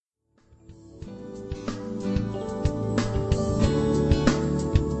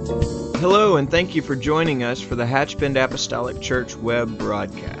Hello, and thank you for joining us for the Hatchbend Apostolic Church web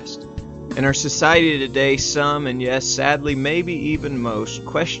broadcast. In our society today, some, and yes, sadly, maybe even most,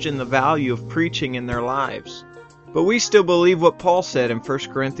 question the value of preaching in their lives. But we still believe what Paul said in 1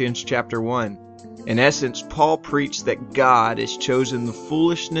 Corinthians chapter 1. In essence, Paul preached that God has chosen the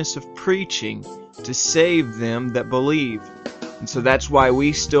foolishness of preaching to save them that believe. And so that's why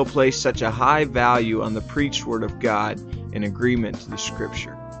we still place such a high value on the preached word of God in agreement to the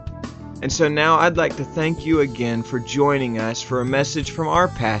Scripture. And so now I'd like to thank you again for joining us for a message from our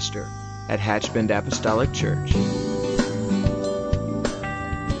pastor at Hatchbend Apostolic Church. The fabric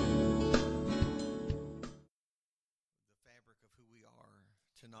of who we are,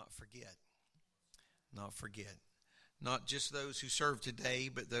 to not forget. Not forget. Not just those who serve today,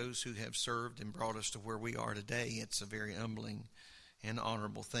 but those who have served and brought us to where we are today. It's a very humbling and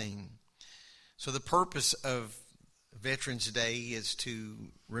honorable thing. So the purpose of Veterans Day is to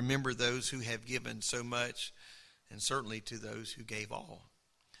remember those who have given so much, and certainly to those who gave all.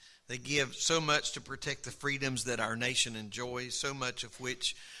 They give so much to protect the freedoms that our nation enjoys, so much of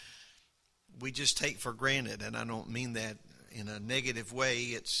which we just take for granted, and I don't mean that in a negative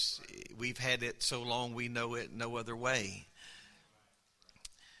way. We've had it so long we know it no other way.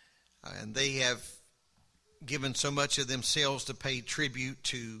 And they have given so much of themselves to pay tribute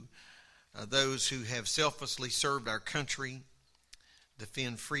to those who have selflessly served our country,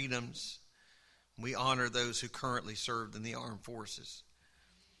 defend freedoms. We honor those who currently serve in the armed forces.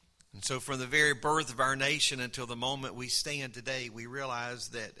 And so from the very birth of our nation until the moment we stand today, we realize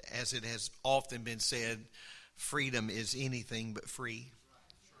that, as it has often been said, freedom is anything but free.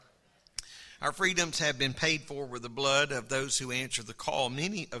 Our freedoms have been paid for with the blood of those who answer the call,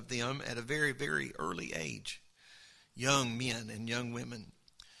 many of them at a very, very early age, young men and young women.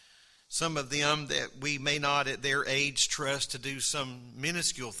 Some of them that we may not at their age trust to do some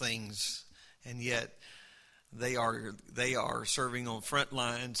minuscule things, and yet they are serving on front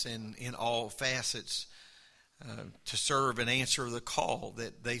lines and in all facets to serve and answer the call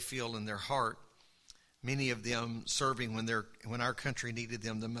that they feel in their heart. Many of them serving when our country needed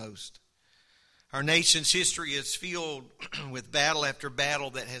them the most. Our nation's history is filled with battle after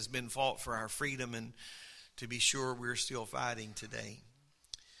battle that has been fought for our freedom, and to be sure, we're still fighting today.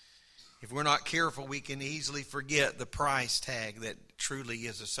 If we're not careful, we can easily forget the price tag that truly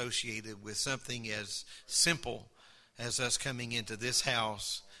is associated with something as simple as us coming into this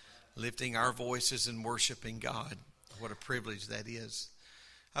house, lifting our voices and worshiping God. What a privilege that is.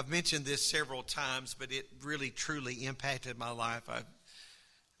 I've mentioned this several times, but it really truly impacted my life.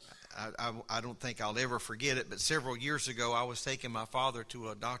 I don't think I'll ever forget it, but several years ago, I was taking my father to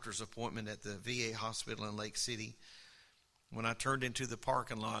a doctor's appointment at the VA hospital in Lake City. When I turned into the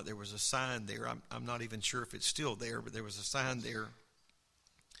parking lot, there was a sign there. I'm not even sure if it's still there, but there was a sign there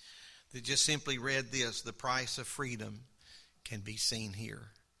that just simply read this: the price of freedom can be seen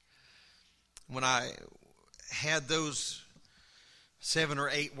here. When I had those 7 or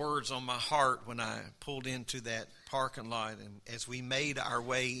 8 words on my heart when I pulled into that parking lot, and as we made our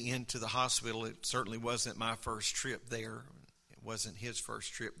way into the hospital, it certainly wasn't my first trip there. It wasn't his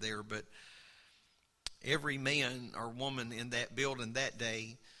first trip there, but every man or woman in that building that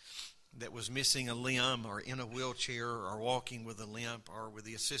day that was missing a limb or in a wheelchair or walking with a limp or with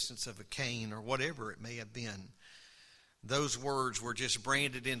the assistance of a cane or whatever it may have been, those words were just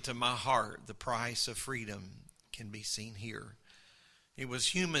branded into my heart: the price of freedom can be seen here. It was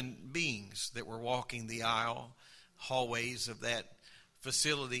human beings that were walking the aisle, hallways of that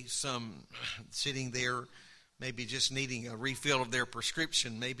facility, some sitting there maybe just needing a refill of their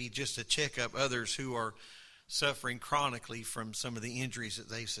prescription, maybe just a checkup, others who are suffering chronically from some of the injuries that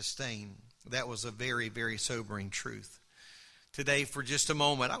they sustained. That was a very, very sobering truth. Today, for just a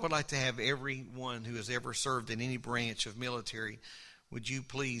moment, I would like to have everyone who has ever served in any branch of military, would you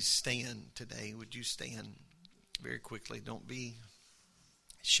please stand today? Would you stand very quickly? Don't be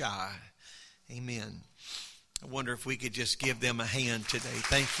shy. Amen. I wonder if we could just give them a hand today.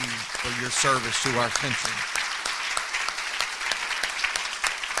 Thank you for your service to our country.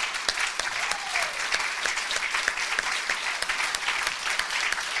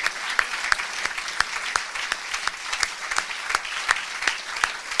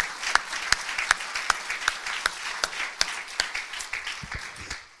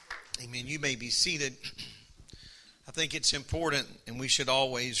 Amen. You may be seated. I think it's important, and we should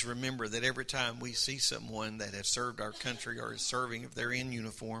always remember that every time we see someone that has served our country or is serving, if they're in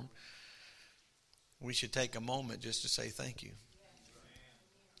uniform, we should take a moment just to say thank you.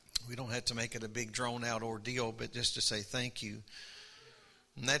 We don't have to make it a big drawn-out ordeal, but just to say thank you.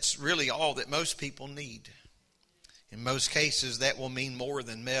 And that's really all that most people need. In most cases, that will mean more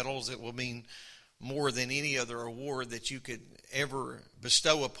than medals. It will mean more than any other award that you could ever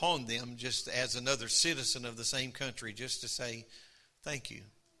bestow upon them, just as another citizen of the same country, just to say thank you.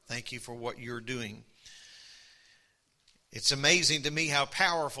 Thank you for what you're doing. It's amazing to me how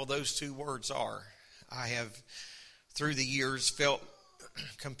powerful those two words are. I have, through the years, felt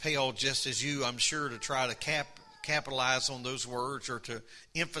compelled, just as you, I'm sure, to try to capitalize on those words or to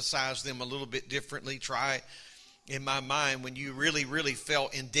emphasize them a little bit differently. Try, in my mind, when you really, really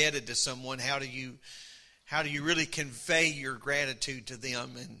felt indebted to someone, how do you really convey your gratitude to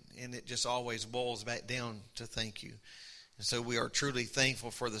them? And it just always boils back down to thank you. And so we are truly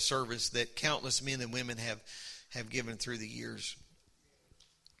thankful for the service that countless men and women have given through the years.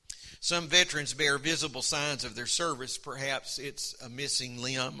 Some veterans bear visible signs of their service. Perhaps it's a missing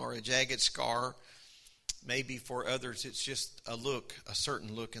limb or a jagged scar. Maybe for others it's just a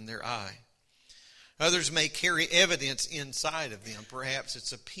certain look in their eye. Others may carry evidence inside of them. Perhaps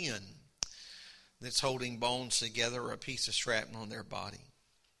it's a pin that's holding bones together or a piece of shrapnel on their body.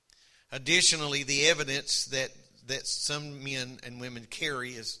 Additionally, the evidence that some men and women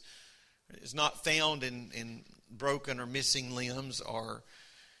carry is not found in broken or missing limbs or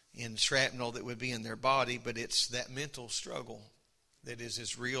in shrapnel that would be in their body, but it's that mental struggle that is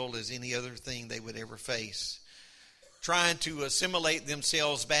as real as any other thing they would ever face. Trying to assimilate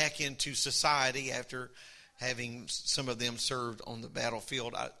themselves back into society after having some of them served on the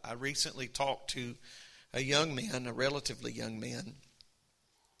battlefield. I recently talked to a young man, a relatively young man,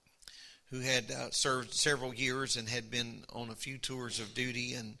 who had served several years and had been on a few tours of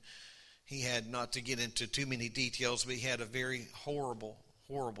duty, and he had, not to get into too many details, but he had a very horrible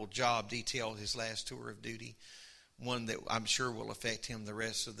job detailed his last tour of duty, one that I'm sure will affect him the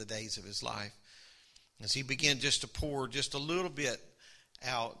rest of the days of his life. As he began just to pour just a little bit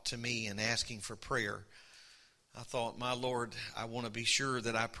out to me and asking for prayer, I thought, my Lord, I want to be sure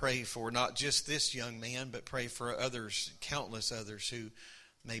that I pray for not just this young man, but pray for others, countless others who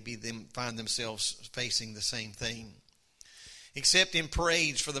maybe find themselves facing the same thing. Except in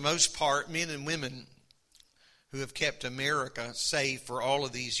parades, for the most part, men and women who have kept America safe for all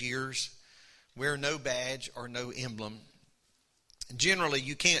of these years wear no badge or no emblem. Generally,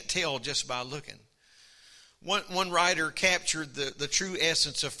 you can't tell just by looking. One writer captured the true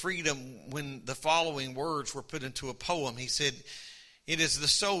essence of freedom when the following words were put into a poem. He said, "It is the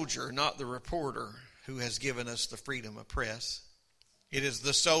soldier, not the reporter, who has given us the freedom of press. It is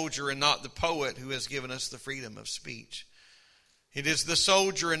the soldier and not the poet who has given us the freedom of speech. It is the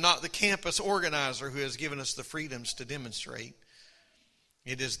soldier and not the campus organizer who has given us the freedoms to demonstrate.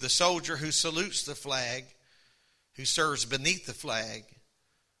 It is the soldier who salutes the flag, who serves beneath the flag,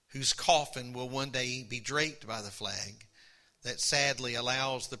 whose coffin will one day be draped by the flag, that sadly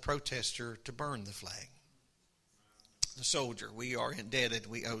allows the protester to burn the flag." The soldier, we are indebted,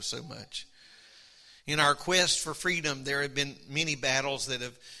 we owe so much. In our quest for freedom, there have been many battles that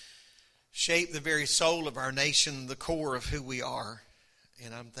have shaped the very soul of our nation, the core of who we are,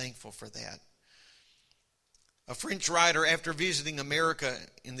 and I'm thankful for that. A French writer, after visiting America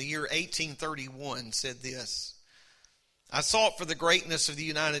in the year 1831, said this: "I sought for the greatness of the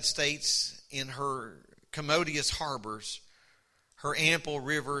United States in her commodious harbors, her ample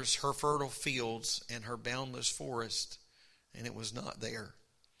rivers, her fertile fields, and her boundless forest, and it was not there.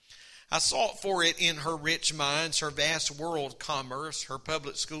 I sought for it in her rich mines, her vast world commerce, her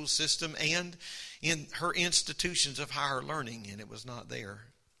public school system, and in her institutions of higher learning, and it was not there.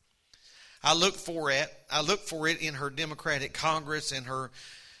 I looked for it in her democratic Congress and her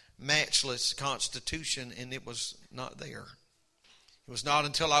matchless Constitution, and it was not there. It was not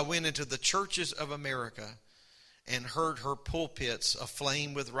until I went into the churches of America and heard her pulpits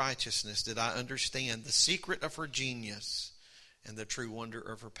aflame with righteousness did I understand the secret of her genius and the true wonder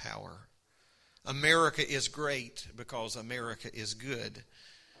of her power. America is great because America is good.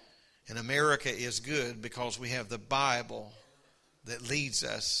 And America is good because we have the Bible that leads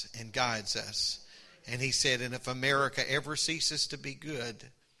us and guides us." And he said, and if America ever ceases to be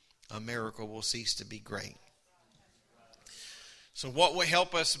good, America will cease to be great. So what will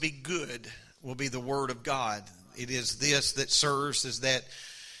help us be good will be the Word of God. It is this that serves as that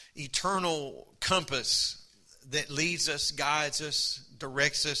eternal compass that leads us, guides us,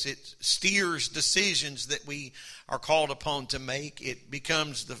 directs us. It steers decisions that we are called upon to make. It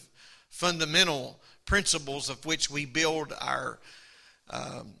becomes the fundamental principles of which we build our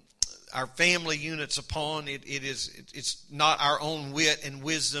family units upon. It's not our own wit and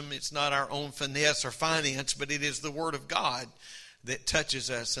wisdom. It's not our own finesse or finance, but it is the Word of God that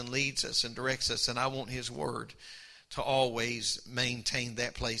touches us and leads us and directs us. And I want His Word to always maintain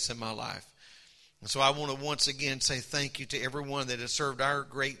that place in my life. And so I want to once again say thank you to everyone that has served our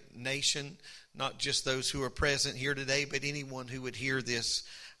great nation, not just those who are present here today, but anyone who would hear this.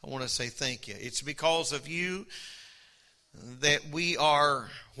 I want to say thank you. It's because of you that we are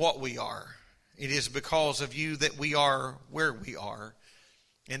what we are. It is because of you that we are where we are.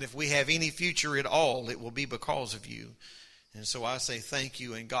 And if we have any future at all, it will be because of you. And so I say thank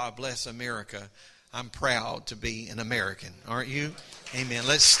you, and God bless America. I'm proud to be an American. Aren't you? Amen.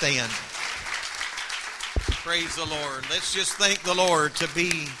 Let's stand. Praise the Lord. Let's just thank the Lord to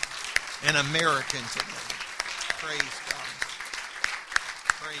be an American today. Praise God.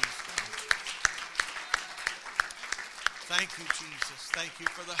 Praise God. Thank you, Jesus. Thank you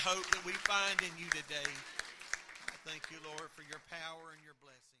for the hope that we find in you today. Thank you, Lord, for your power and your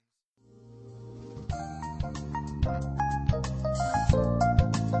blessings.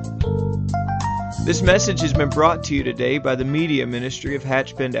 This message has been brought to you today by the Media Ministry of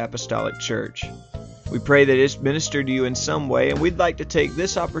Hatchbend Apostolic Church. We pray that it's ministered to you in some way, and we'd like to take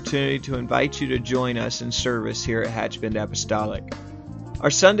this opportunity to invite you to join us in service here at Hatchbend Apostolic.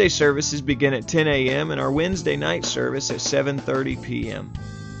 Our Sunday services begin at 10 a.m. and our Wednesday night service at 7:30 p.m.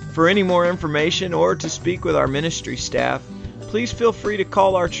 For any more information or to speak with our ministry staff, please feel free to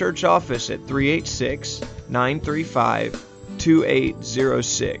call our church office at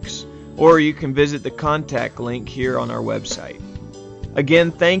 386-935-2806, or you can visit the contact link here on our website.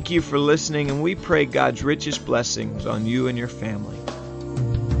 Again, thank you for listening, and we pray God's richest blessings on you and your family.